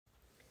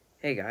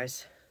Hey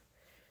guys,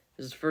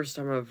 this is the first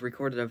time I've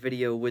recorded a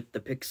video with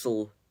the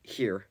Pixel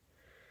here.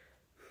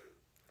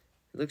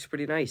 It looks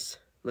pretty nice.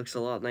 Looks a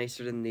lot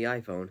nicer than the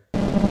iPhone.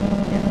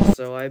 Yeah,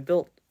 so I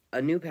built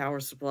a new power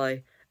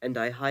supply and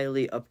I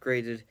highly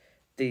upgraded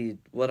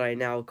what I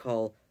now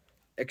call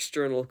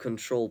external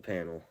control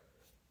panel.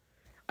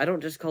 I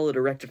don't just call it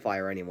a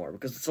rectifier anymore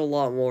because it's a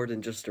lot more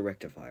than just a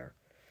rectifier.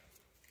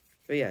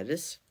 But yeah,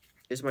 this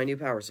is my new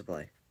power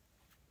supply.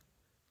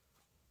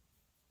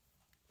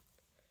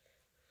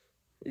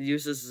 It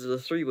uses a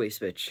three-way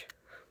switch.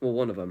 Well,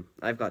 one of them.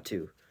 I've got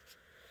two.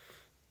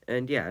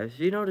 And yeah, if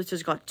you notice,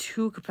 it's got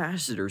two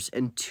capacitors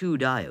and two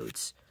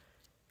diodes.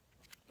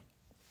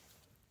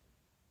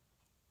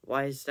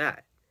 Why is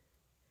that?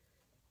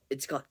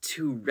 It's got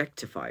two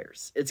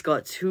rectifiers. It's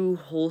got two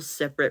whole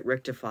separate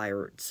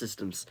rectifier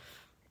systems.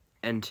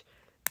 And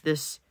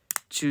this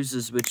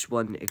chooses which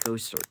one it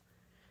goes through.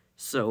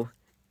 So,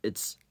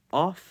 it's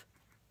off,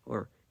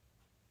 or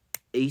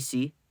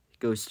AC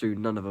goes through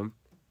none of them.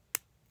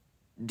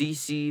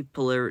 DC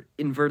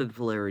inverted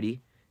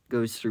polarity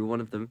goes through one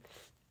of them,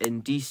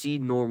 and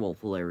DC normal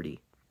polarity.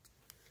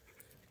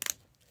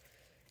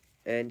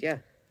 And yeah.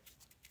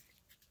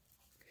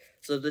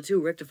 So the two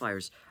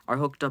rectifiers are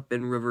hooked up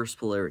in reverse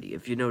polarity.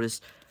 If you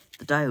notice,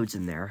 the diodes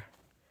in there.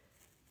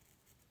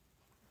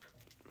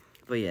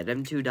 But yeah,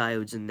 them two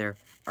diodes in there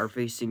are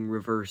facing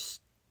reverse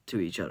to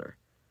each other.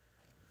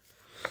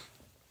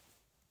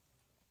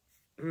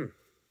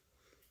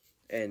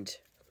 And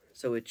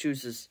so it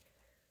chooses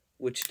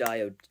which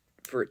diode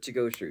for it to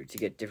go through to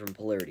get different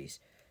polarities.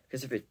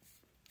 Because if it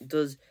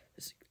does,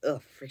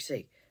 frick's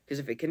sake. Because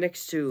if it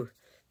connects to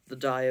the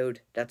diode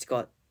that's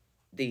got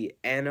the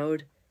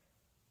anode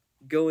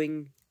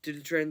going to the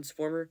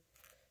transformer,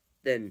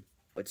 then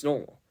it's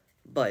normal.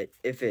 But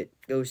if it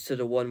goes to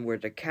the one where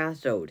the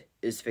cathode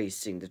is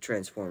facing the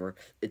transformer,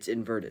 it's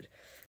inverted.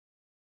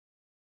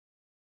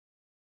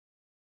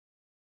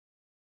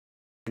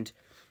 And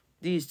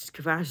these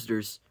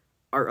capacitors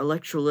are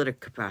electrolytic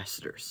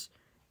capacitors.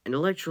 And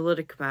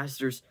electrolytic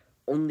capacitors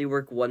only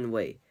work one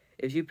way.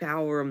 If you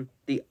power them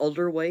the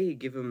other way, you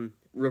give them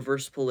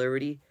reverse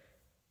polarity,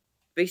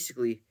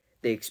 basically,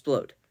 they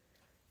explode.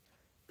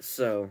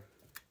 So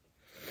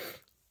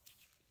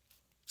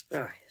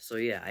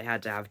yeah, I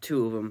had to have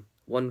two of them,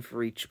 one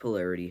for each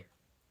polarity.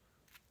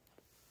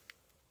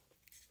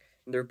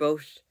 And they're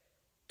both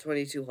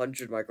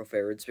 2200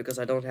 microfarads because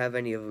I don't have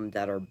any of them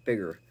that are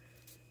bigger,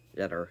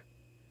 that are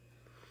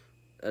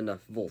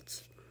enough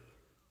volts.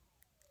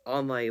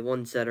 All my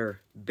ones that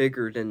are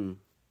bigger than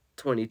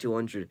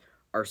 2200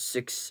 are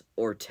 6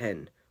 or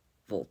 10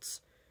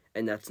 volts,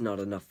 and that's not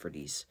enough for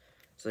these.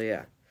 So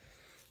yeah,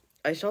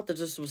 I thought that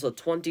this was a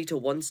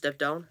 20-to-1 step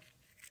down.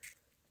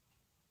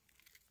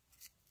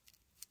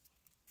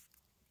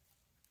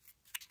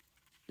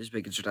 Just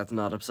making sure that's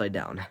not upside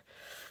down.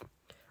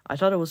 I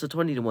thought it was a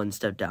 20-to-1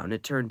 step down.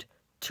 It turned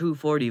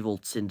 240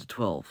 volts into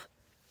 12.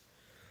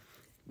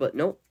 But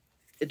nope,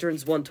 it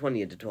turns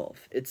 120 into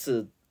 12. It's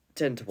a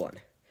 10-to-1.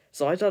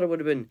 So I thought it would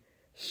have been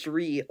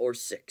 3 or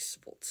 6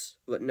 volts.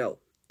 But no,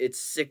 it's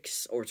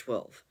 6 or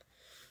 12.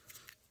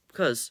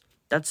 Because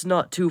that's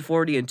not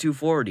 240 and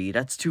 240.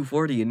 That's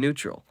 240 in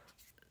neutral,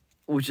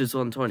 which is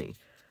 120.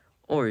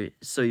 Or,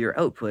 so your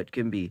output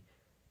can be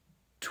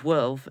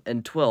 12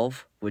 and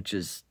 12, which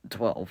is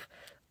 12.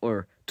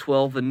 Or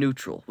 12 and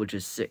neutral, which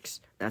is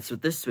 6. That's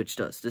what this switch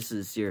does. This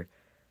is your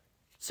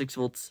 6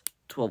 volts,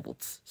 12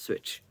 volts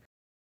switch.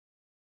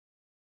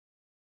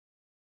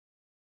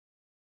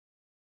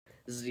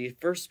 This is the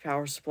first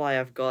power supply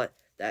I've got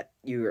that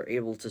you are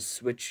able to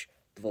switch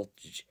the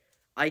voltage.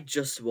 I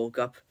just woke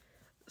up,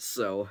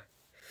 so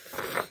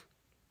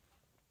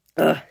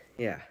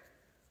yeah.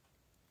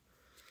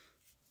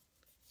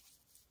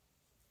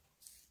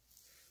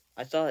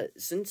 I thought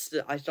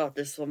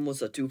this one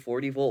was a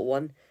 240 volt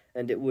one,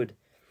 and it would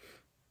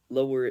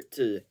lower it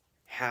to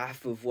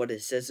half of what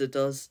it says it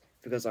does,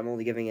 because I'm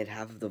only giving it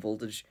half of the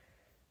voltage.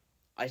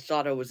 I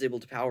thought I was able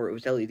to power it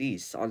with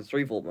LEDs on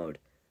 3 volt mode.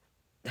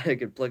 I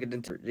could plug it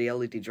into the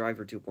LED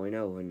driver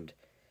 2.0 and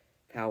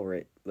power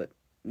it, but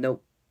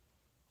nope.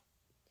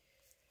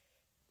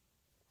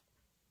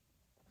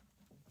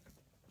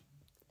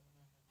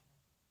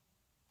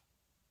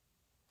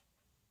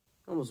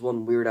 That was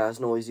one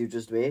weird-ass noise you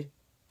just made.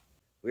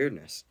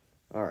 Weirdness.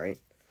 Alright.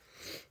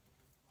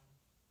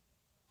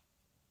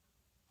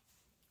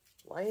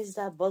 Why is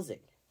that buzzing?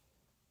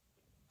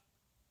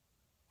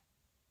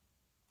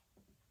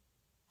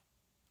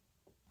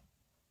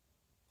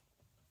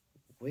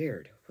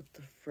 Weird. What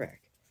the frick?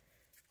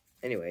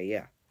 Anyway,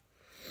 yeah.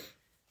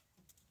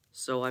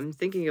 So I'm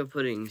thinking of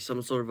putting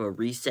some sort of a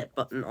reset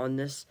button on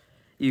this.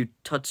 You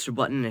touch the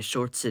button and it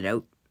shorts it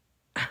out.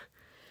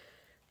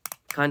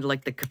 Kind of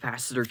like the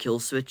capacitor kill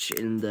switch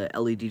in the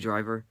LED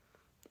driver.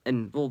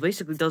 And, well,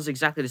 basically does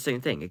exactly the same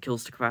thing. It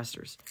kills the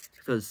capacitors.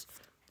 Because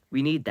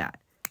we need that.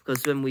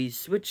 Because when we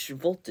switch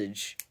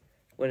voltage,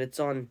 when it's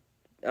on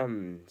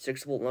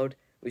 6 volt mode,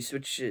 we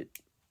switch it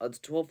to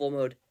 12 volt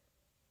mode,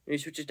 and you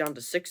switch it down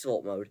to 6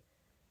 volt mode,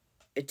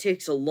 it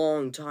takes a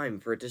long time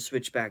for it to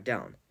switch back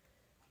down.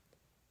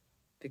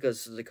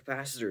 because the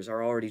capacitors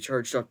are already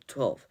charged up to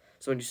 12.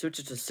 So when you switch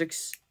it to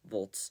 6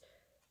 volts,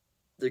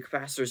 the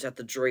capacitors have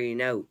to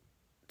drain out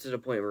to the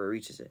point where it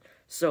reaches it.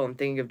 So I'm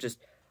thinking of just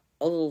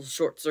a little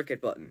short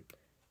circuit button.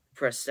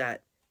 Press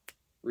that,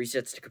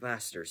 resets the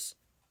capacitors,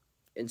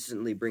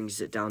 instantly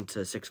brings it down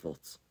to 6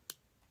 volts.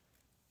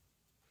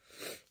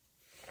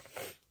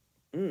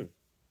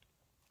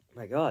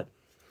 My god.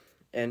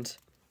 And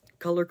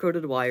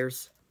color-coded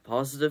wires,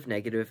 positive,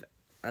 negative,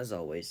 as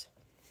always.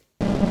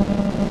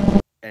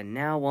 And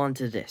now on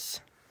to this.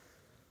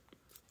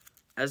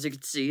 As you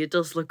can see, it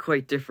does look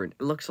quite different.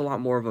 It looks a lot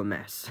more of a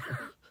mess.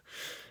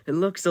 It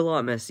looks a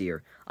lot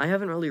messier. I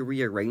haven't really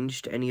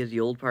rearranged any of the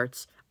old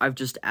parts. I've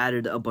just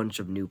added a bunch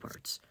of new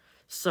parts.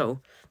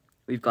 So,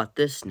 we've got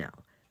this now.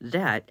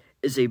 That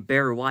is a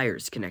bare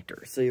wires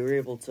connector. So you're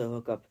able to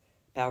hook up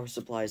power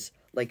supplies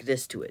like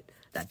this to it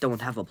that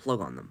don't have a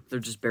plug on them. They're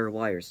just bare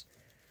wires.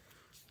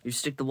 You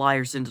stick the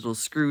wires into those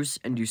screws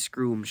and you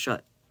screw them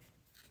shut.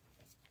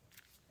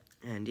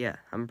 And yeah,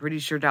 I'm pretty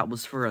sure that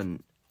was for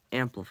an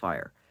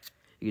amplifier.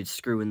 You could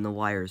screw in the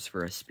wires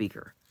for a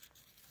speaker.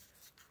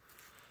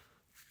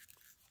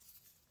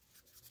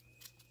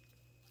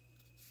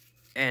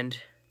 And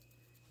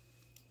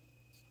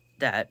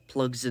that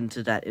plugs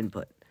into that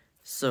input.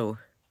 So,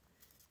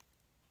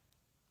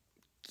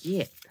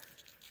 yeah.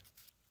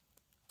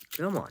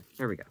 Come on,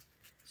 there we go.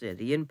 So yeah,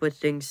 the input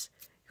things,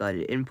 got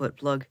an input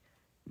plug,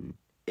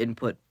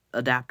 input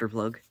adapter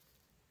plug,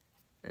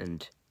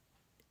 and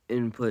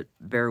input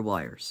bare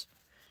wires.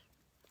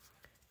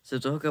 So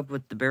to hook up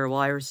with the bare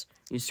wires,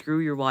 you screw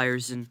your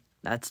wires in.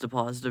 That's the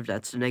positive,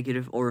 that's the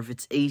negative, or if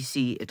it's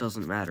AC, it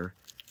doesn't matter.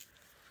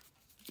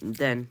 And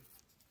then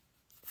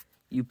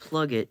you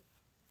plug it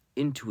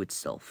into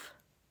itself.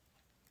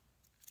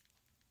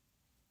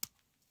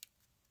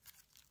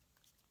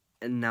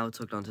 And now it's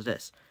hooked onto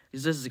this.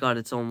 Because this has got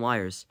its own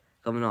wires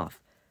coming off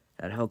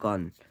that hook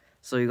on.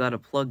 So you gotta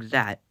plug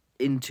that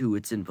into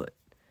its input.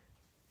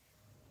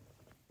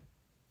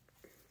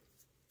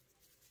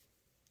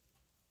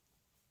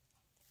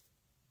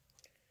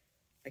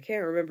 I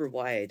can't remember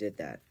why I did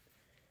that.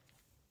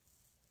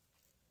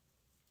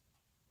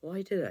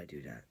 Why did I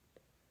do that?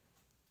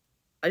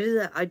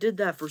 I did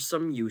that for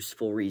some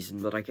useful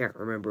reason, but I can't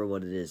remember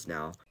what it is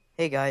now.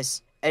 Hey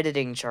guys,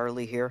 Editing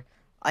Charlie here.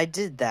 I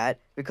did that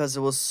because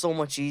it was so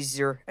much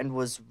easier and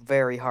was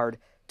very hard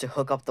to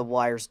hook up the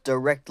wires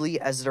directly,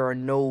 as there are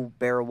no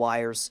bare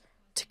wires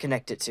to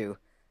connect it to.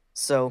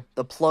 So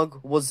the plug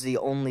was the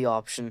only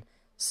option.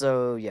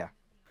 So yeah.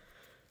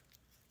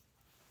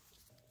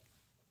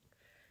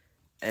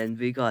 And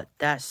we got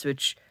that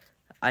switch.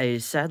 I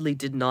sadly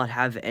did not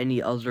have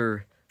any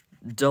other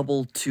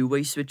double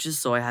two-way switches,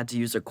 so I had to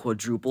use a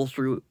quadruple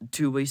through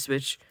two-way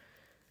switch.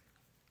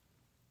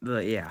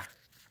 But yeah,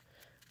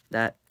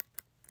 that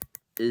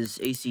is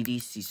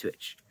AC/DC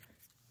switch.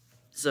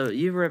 So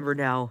you remember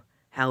now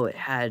how it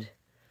had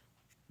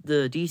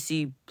the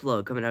DC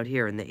plug coming out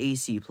here and the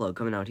AC plug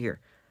coming out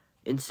here.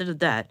 Instead of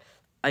that,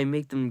 I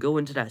make them go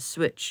into that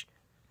switch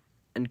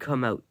and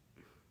come out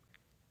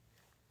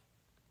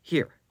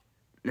here.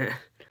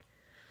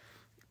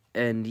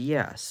 And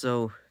yeah,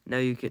 so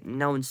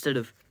now instead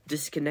of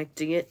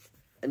disconnecting it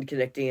and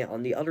connecting it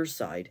on the other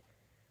side,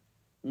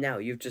 now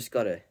you've just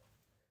got to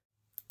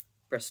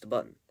press the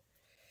button.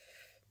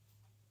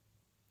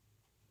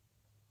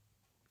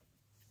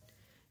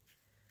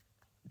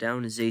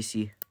 Down is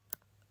AC,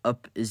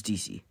 up is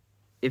DC.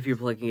 If you're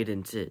plugging it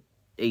into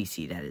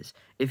AC, that is.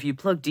 If you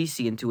plug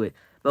DC into it,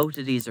 both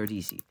of these are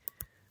DC.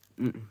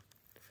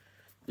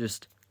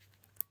 Just,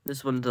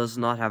 this one does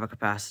not have a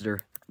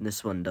capacitor, and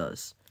this one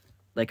does.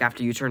 Like,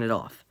 after you turn it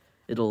off,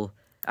 it'll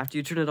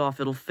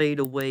fade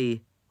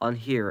away on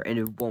here, and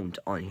it won't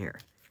on here.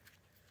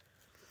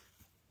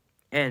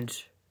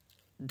 And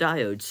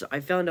diodes, I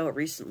found out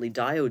recently,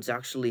 diodes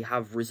actually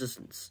have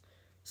resistance.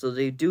 So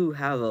they do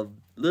have a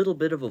little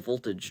bit of a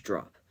voltage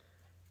drop.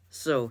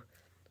 So,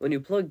 when you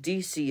plug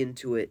DC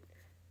into it,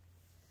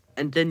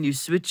 and then you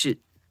switch it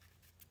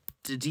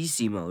to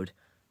DC mode,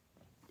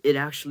 it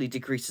actually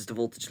decreases the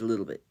voltage a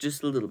little bit.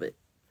 Just a little bit.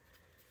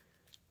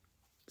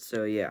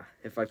 So yeah,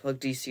 if I plug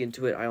DC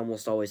into it, I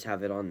almost always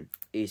have it on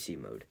AC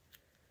mode.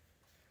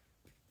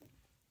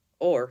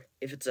 Or,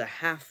 if it's a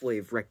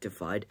half-wave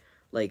rectified,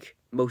 like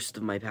most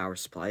of my power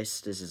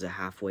supplies, this is a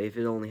half-wave,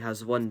 it only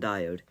has one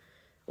diode.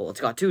 Well,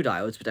 it's got two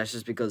diodes, but that's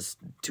just because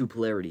two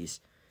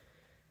polarities.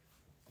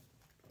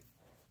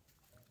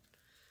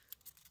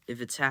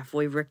 If it's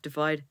half-wave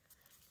rectified,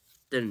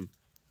 then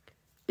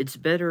it's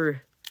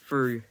better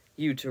for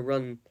you to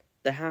run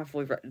the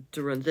half-wave,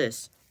 to run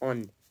this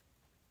on...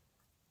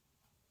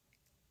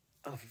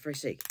 Oh, for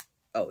Christ's sake.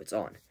 Oh, it's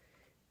on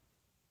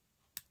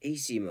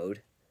AC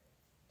mode,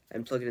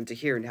 and plug it into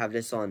here and have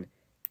this on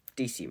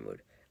DC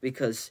mode,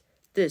 because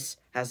this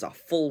has a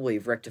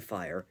full-wave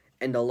rectifier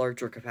and a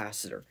larger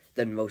capacitor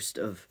than most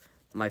of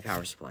my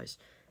power supplies.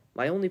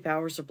 My only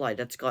power supply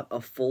that's got a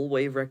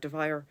full-wave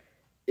rectifier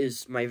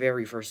is my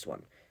very first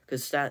one,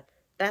 because that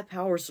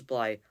power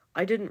supply,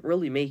 I didn't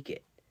really make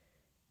it.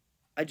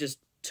 I just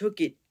took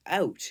it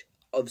out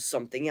of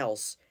something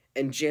else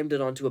and jammed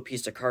it onto a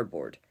piece of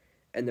cardboard.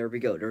 And there we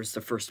go. There's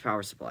the first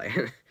power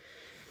supply.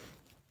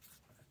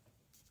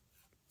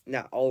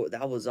 Now,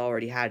 that was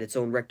already had its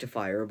own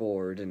rectifier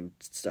board and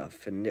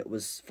stuff, and it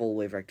was full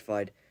wave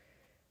rectified.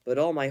 But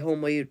all my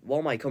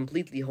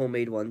completely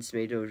homemade ones,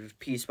 made of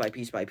piece by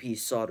piece by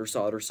piece, solder,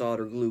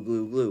 glue,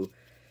 glue, glue,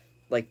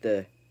 like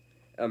the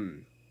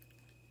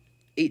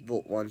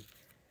 8-volt one,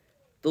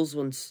 those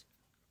ones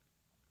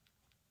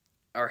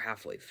are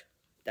half wave.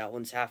 That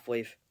one's half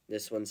wave.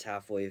 This one's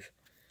half wave.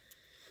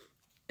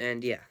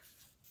 And yeah.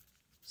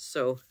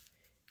 So,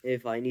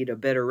 if I need a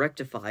better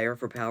rectifier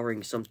for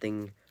powering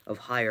something of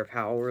higher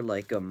power,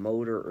 like a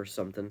motor or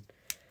something,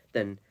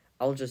 then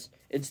I'll just,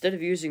 instead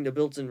of using the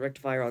built-in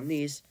rectifier on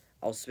these,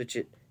 I'll switch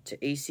it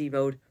to AC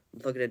mode,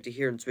 plug it into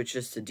here, and switch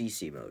this to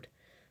DC mode.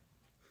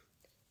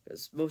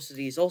 Because most of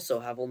these also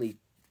have only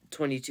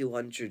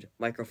 2200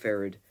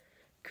 microfarad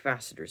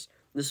capacitors.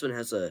 This one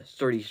has a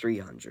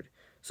 3300.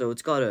 So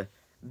it's got a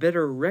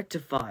better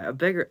rectifier, a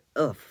better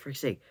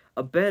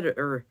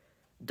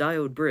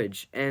diode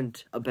bridge,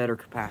 and a better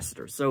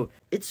capacitor. So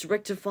its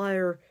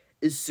rectifier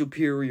is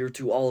superior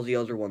to all the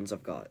other ones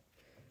I've got.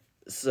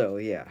 So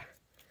yeah.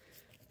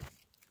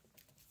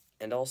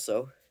 And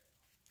also,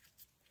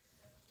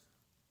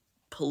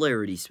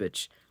 polarity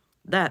switch.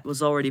 That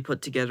was already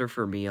put together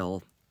for me,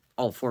 all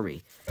for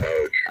me.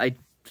 I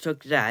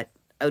took that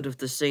out of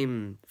the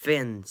same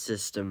fan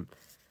system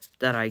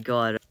that I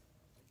got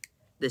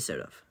this out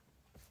of.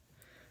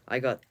 I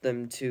got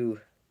them two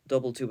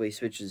double two-way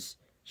switches,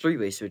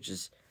 three-way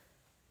switches.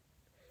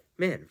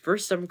 Man,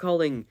 first I'm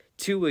calling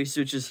two-way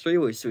switches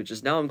three-way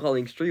switches, now I'm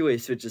calling three-way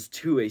switches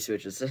two-way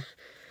switches.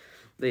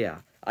 But yeah,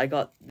 I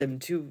got them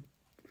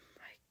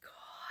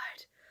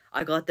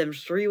I got them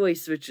three-way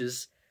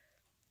switches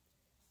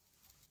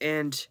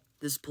and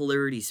this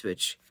polarity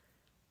switch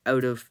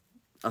out of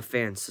a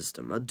fan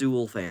system, a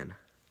dual fan.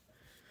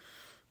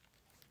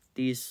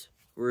 These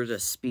were the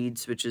speed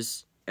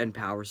switches and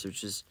power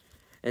switches,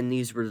 and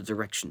these were the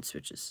direction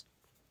switches.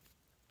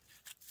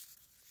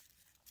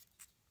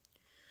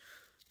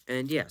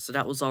 And yeah, so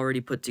that was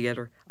already put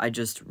together. I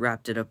just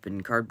wrapped it up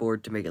in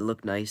cardboard to make it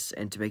look nice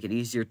and to make it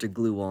easier to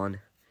glue on.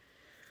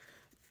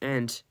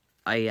 And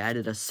I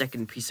added a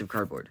second piece of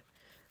cardboard.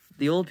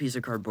 The old piece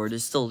of cardboard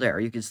is still there.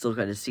 You can still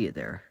kind of see it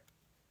there.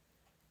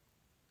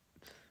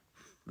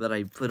 But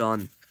I put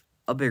on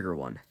a bigger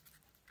one.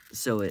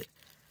 So it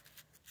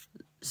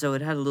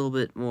had a little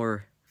bit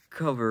more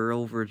cover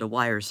over the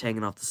wires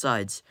hanging off the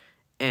sides.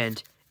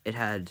 And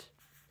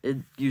it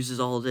uses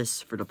all of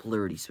this for the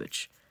polarity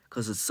switch,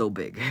 because it's so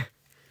big.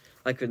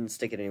 I couldn't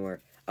stick it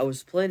anywhere. I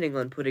was planning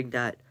on putting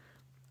that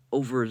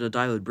over the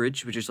diode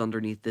bridge, which is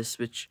underneath this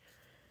switch.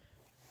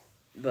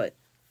 But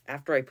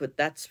after I put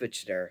that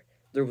switch there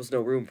was no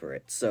room for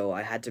it, so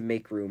I had to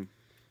make room.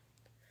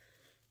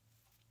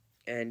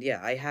 And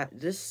yeah,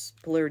 this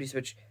polarity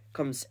switch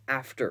comes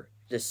after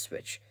this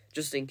switch,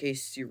 just in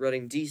case you're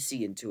running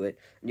DC into it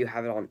and you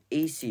have it on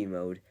AC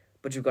mode,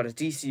 but you've got a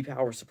DC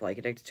power supply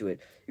connected to it.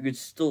 You could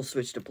still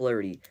switch to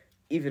polarity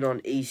even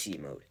on AC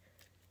mode.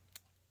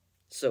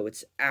 So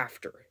it's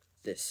after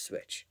this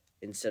switch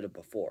instead of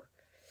before.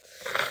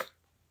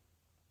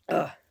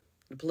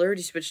 The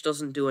polarity switch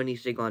doesn't do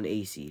anything on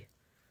AC,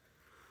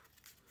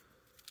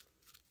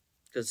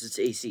 because it's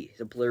AC.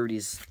 The polarity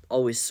is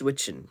always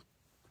switching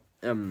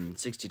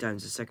 60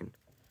 times a second.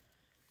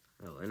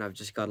 Oh, and I've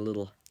just got a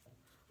little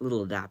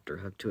adapter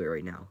hooked to it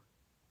right now.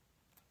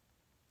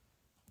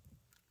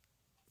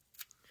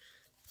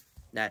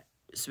 That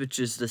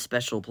switches the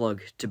special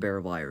plug to bare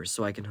wires,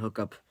 so I can hook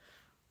up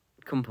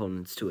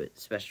components to it,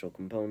 special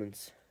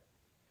components,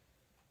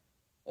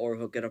 or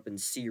hook it up in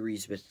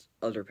series with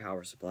other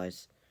power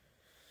supplies.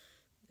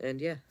 And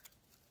yeah,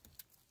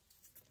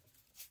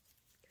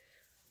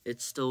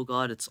 it's still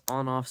got its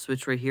on-off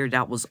switch right here.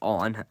 That was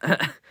on.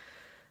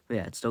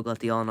 Yeah, it's still got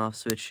the on-off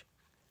switch.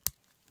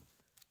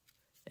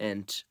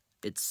 And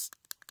it's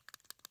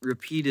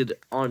repeated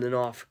on and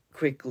off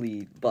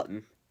quickly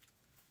button.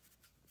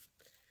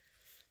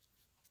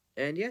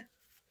 And yeah,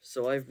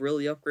 so I've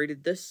really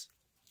upgraded this.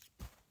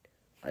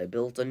 I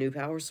built a new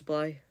power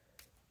supply.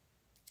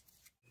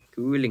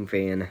 Cooling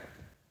fan.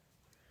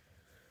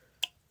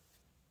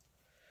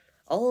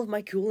 All of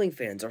my cooling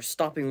fans are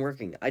stopping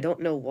working. I don't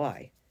know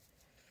why.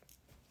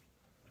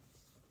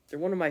 They're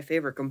one of my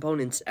favorite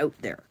components out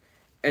there,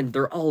 and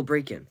they're all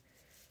breaking.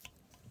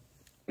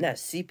 That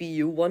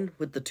CPU one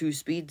with the 2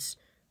 speeds,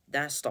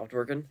 that stopped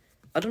working.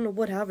 I don't know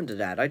what happened to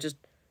that. I just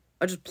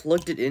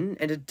plugged it in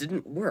and it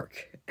didn't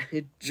work.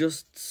 It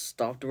just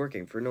stopped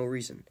working for no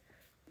reason.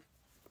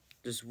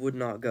 Just would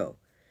not go.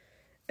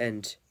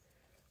 And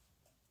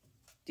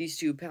these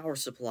 2 power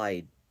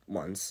supply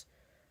ones,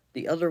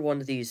 the other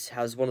one of these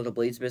has one of the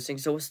blades missing,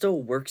 so it still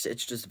works,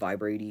 it's just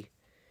vibraty.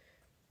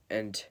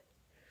 And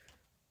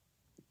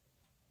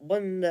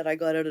one that I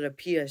got out of the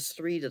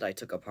PS3 that I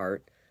took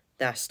apart,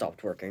 that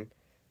stopped working.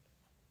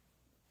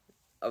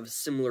 A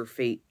similar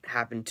fate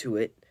happened to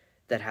it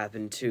that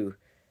happened to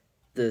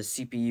the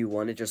CPU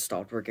one. It just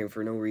stopped working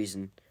for no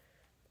reason.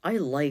 I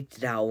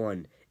liked that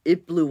one.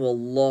 It blew a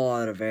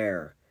lot of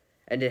air,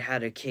 and it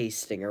had a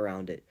casing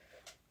around it.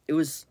 It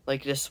was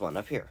like this one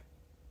up here.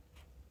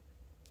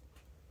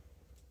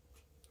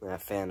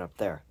 That fan up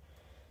there.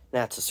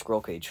 That's a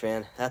squirrel cage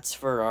fan. That's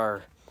for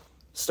our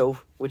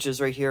stove, which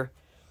is right here.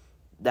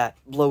 That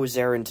blows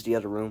air into the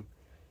other room.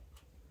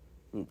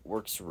 It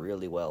works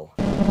really well.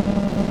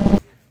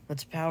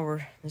 Let's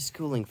power this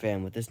cooling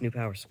fan with this new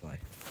power supply.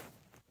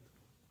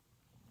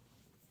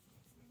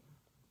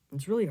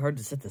 It's really hard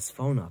to set this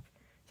phone up.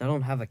 I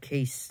don't have a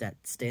case that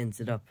stands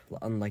it up,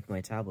 unlike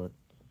my tablet.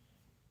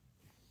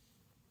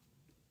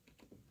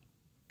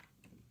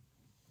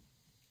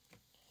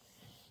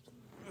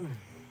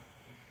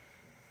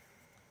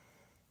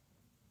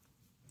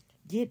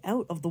 Get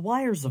out of the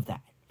wires of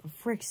that, for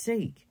frick's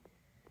sake.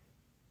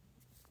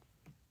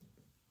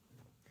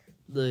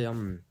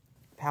 The,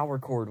 power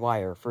cord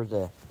wire for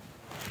the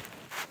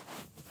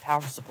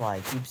power supply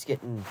keeps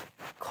getting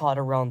caught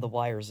around the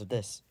wires of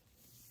this.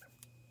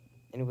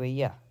 Anyway,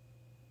 yeah.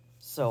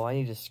 So, I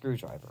need a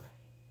screwdriver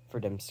for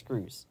them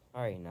screws.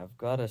 Alright, now I've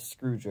got a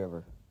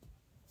screwdriver.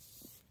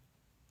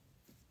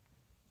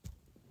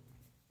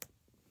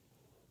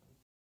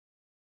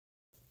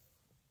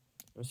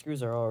 The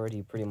screws are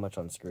already pretty much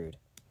unscrewed.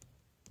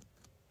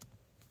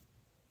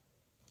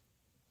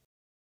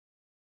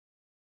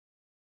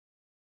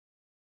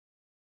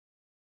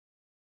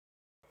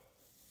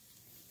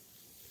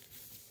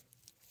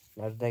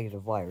 Now the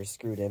negative wire is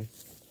screwed in.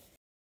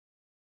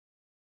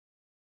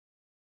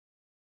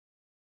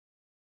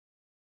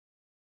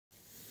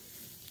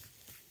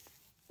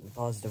 The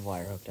positive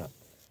wire hooked up.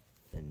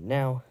 And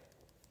now,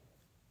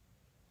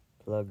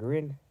 plug her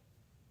in.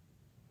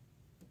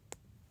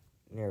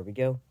 There we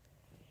go.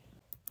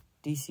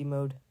 DC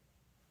mode.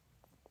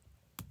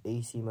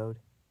 AC mode.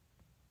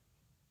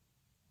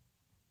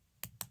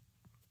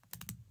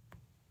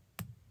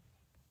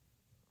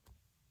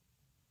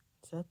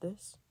 Is that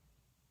this?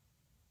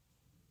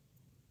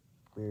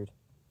 Weird.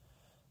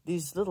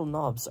 These little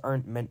knobs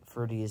aren't meant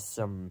for these,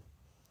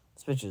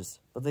 switches,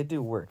 but they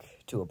do work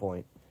to a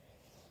point.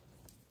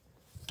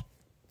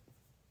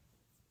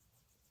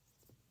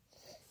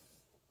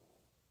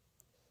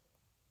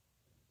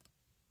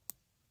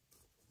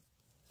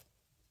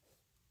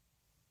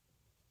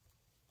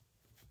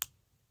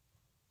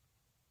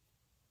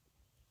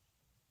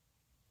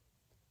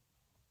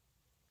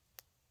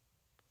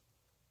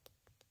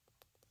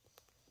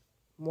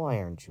 Why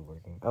aren't you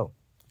working? Oh,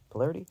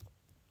 polarity?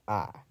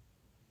 Ah.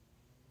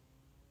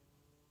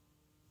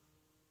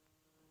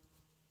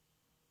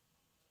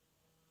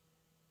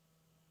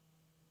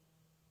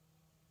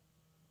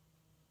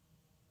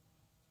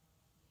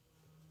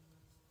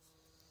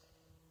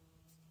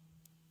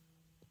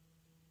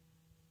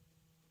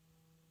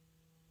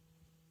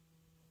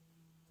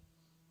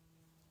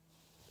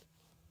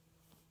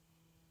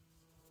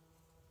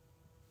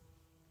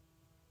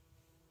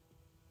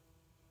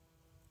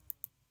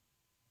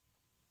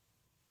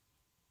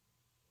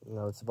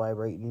 No, it's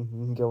vibrating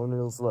and going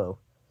real slow.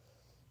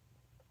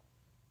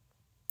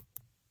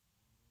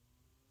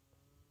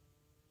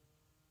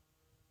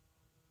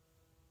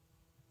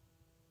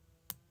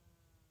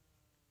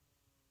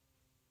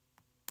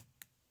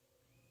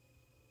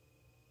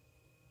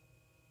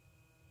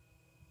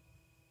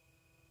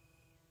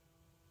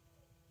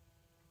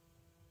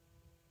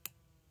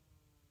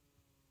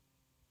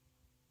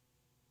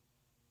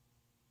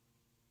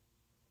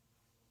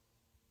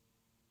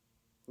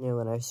 Yeah,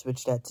 when I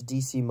switch that to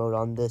DC mode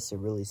on this, it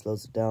really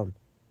slows it down.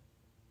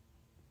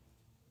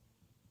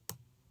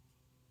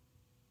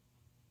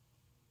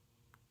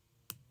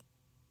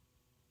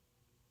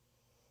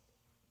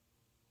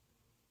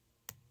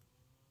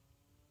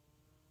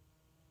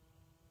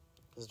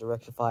 Because the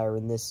rectifier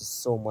in this is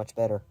so much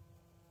better.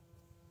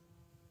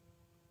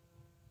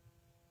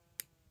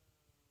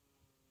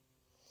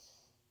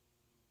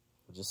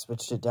 I just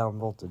switched it down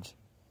voltage.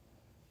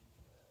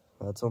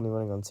 It's only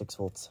running on 6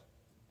 volts.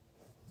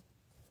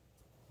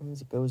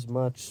 As it goes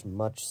much,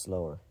 much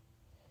slower.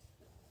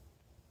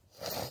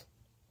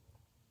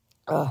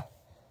 Ah.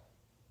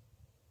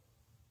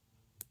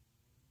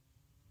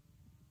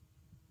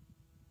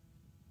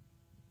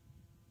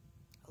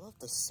 I love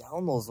the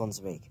sound those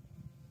ones make.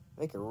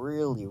 Make a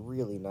really,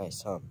 really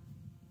nice hum.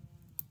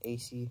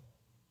 AC.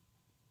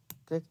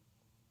 Click.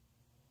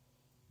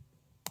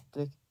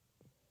 Click.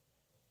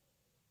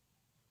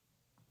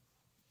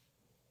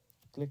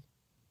 Click.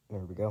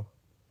 There we go.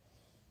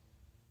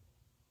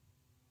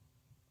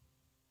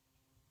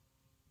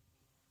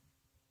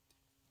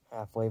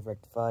 Half wave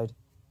rectified.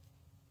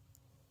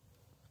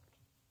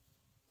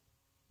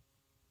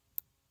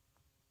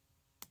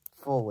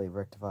 Full wave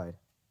rectified.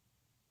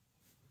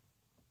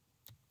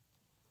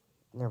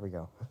 There we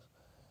go.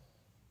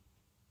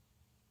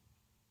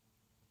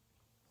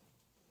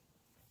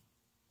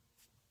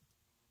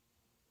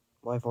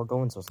 Why for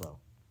going so slow?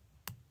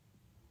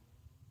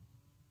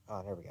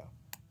 Ah, there we go.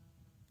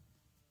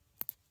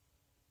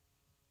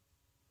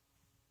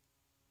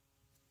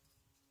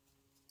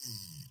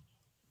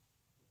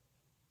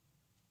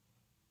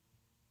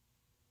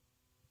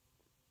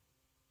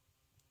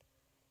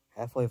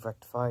 Half-wave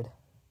rectified.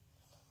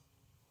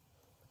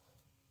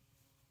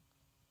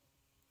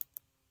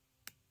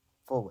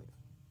 Full wave.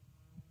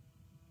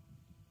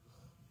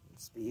 It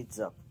speeds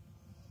up.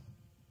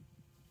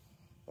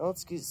 Now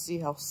let's see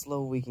how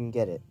slow we can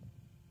get it.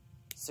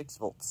 6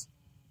 volts.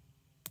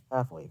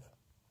 Half-wave.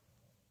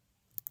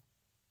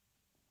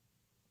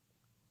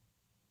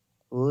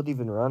 Will it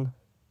even run?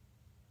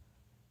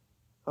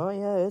 Oh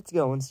yeah, it's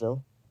going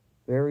still.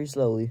 Very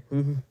slowly.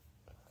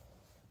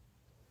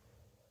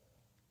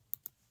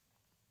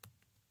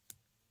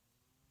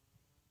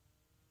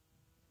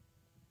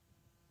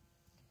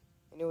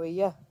 Anyway,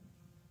 yeah.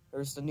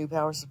 There's the new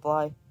power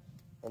supply.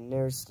 And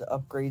there's the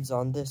upgrades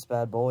on this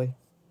bad boy.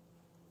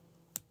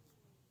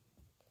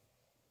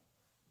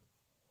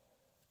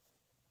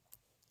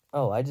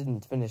 Oh, I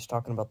didn't finish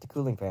talking about the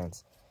cooling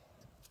fans.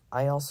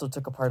 I also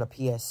took apart a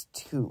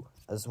PS2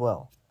 as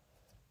well.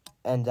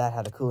 And that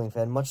had a cooling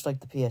fan, much like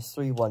the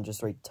PS3 one,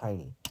 just right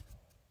tiny.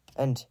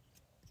 And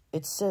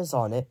it says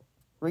on it,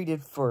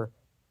 rated for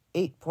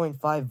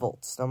 8.5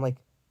 volts. And I'm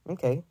like,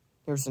 okay,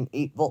 here's an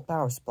 8-volt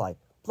power supply.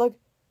 Plug.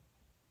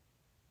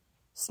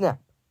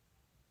 Snap.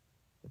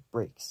 It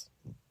breaks.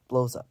 It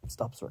blows up. It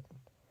stops working.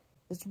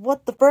 It's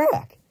what the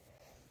frack?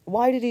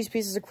 Why do these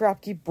pieces of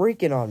crap keep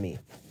breaking on me?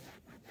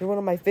 They're one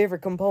of my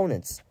favorite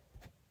components.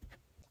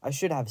 I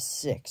should have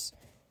 6,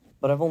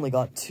 but I've only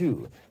got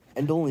 2,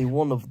 and only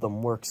one of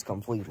them works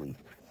completely.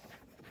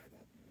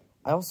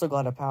 I also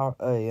got a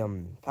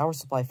power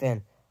supply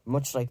fan,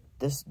 much like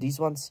these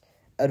ones,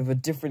 out of a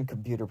different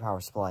computer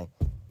power supply,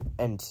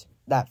 and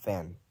that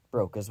fan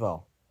broke as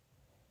well.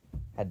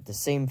 Had the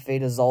same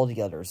fate as all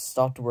the others,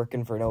 stopped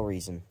working for no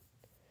reason.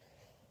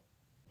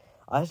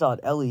 I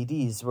thought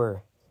LEDs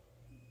were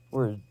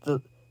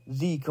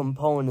the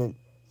component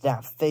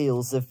that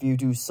fails if you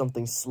do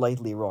something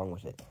slightly wrong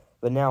with it.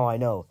 But now I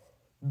know,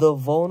 the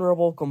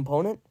vulnerable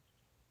component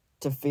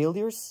to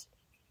failures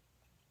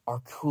are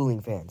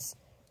cooling fans.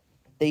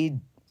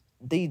 They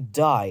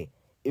die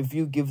if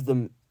you give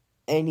them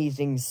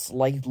anything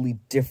slightly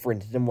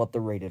different than what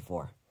they're rated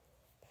for.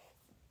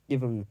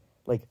 Give them,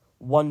 like,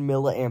 1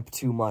 milliamp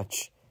too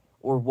much,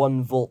 or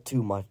 1 volt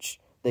too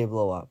much, they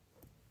blow up.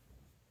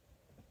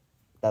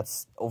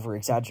 That's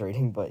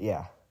over-exaggerating, but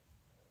yeah.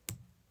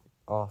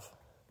 Off.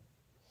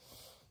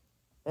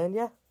 And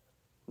yeah,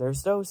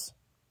 there's those.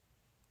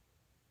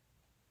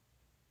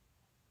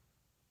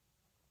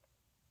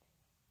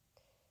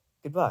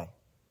 Goodbye.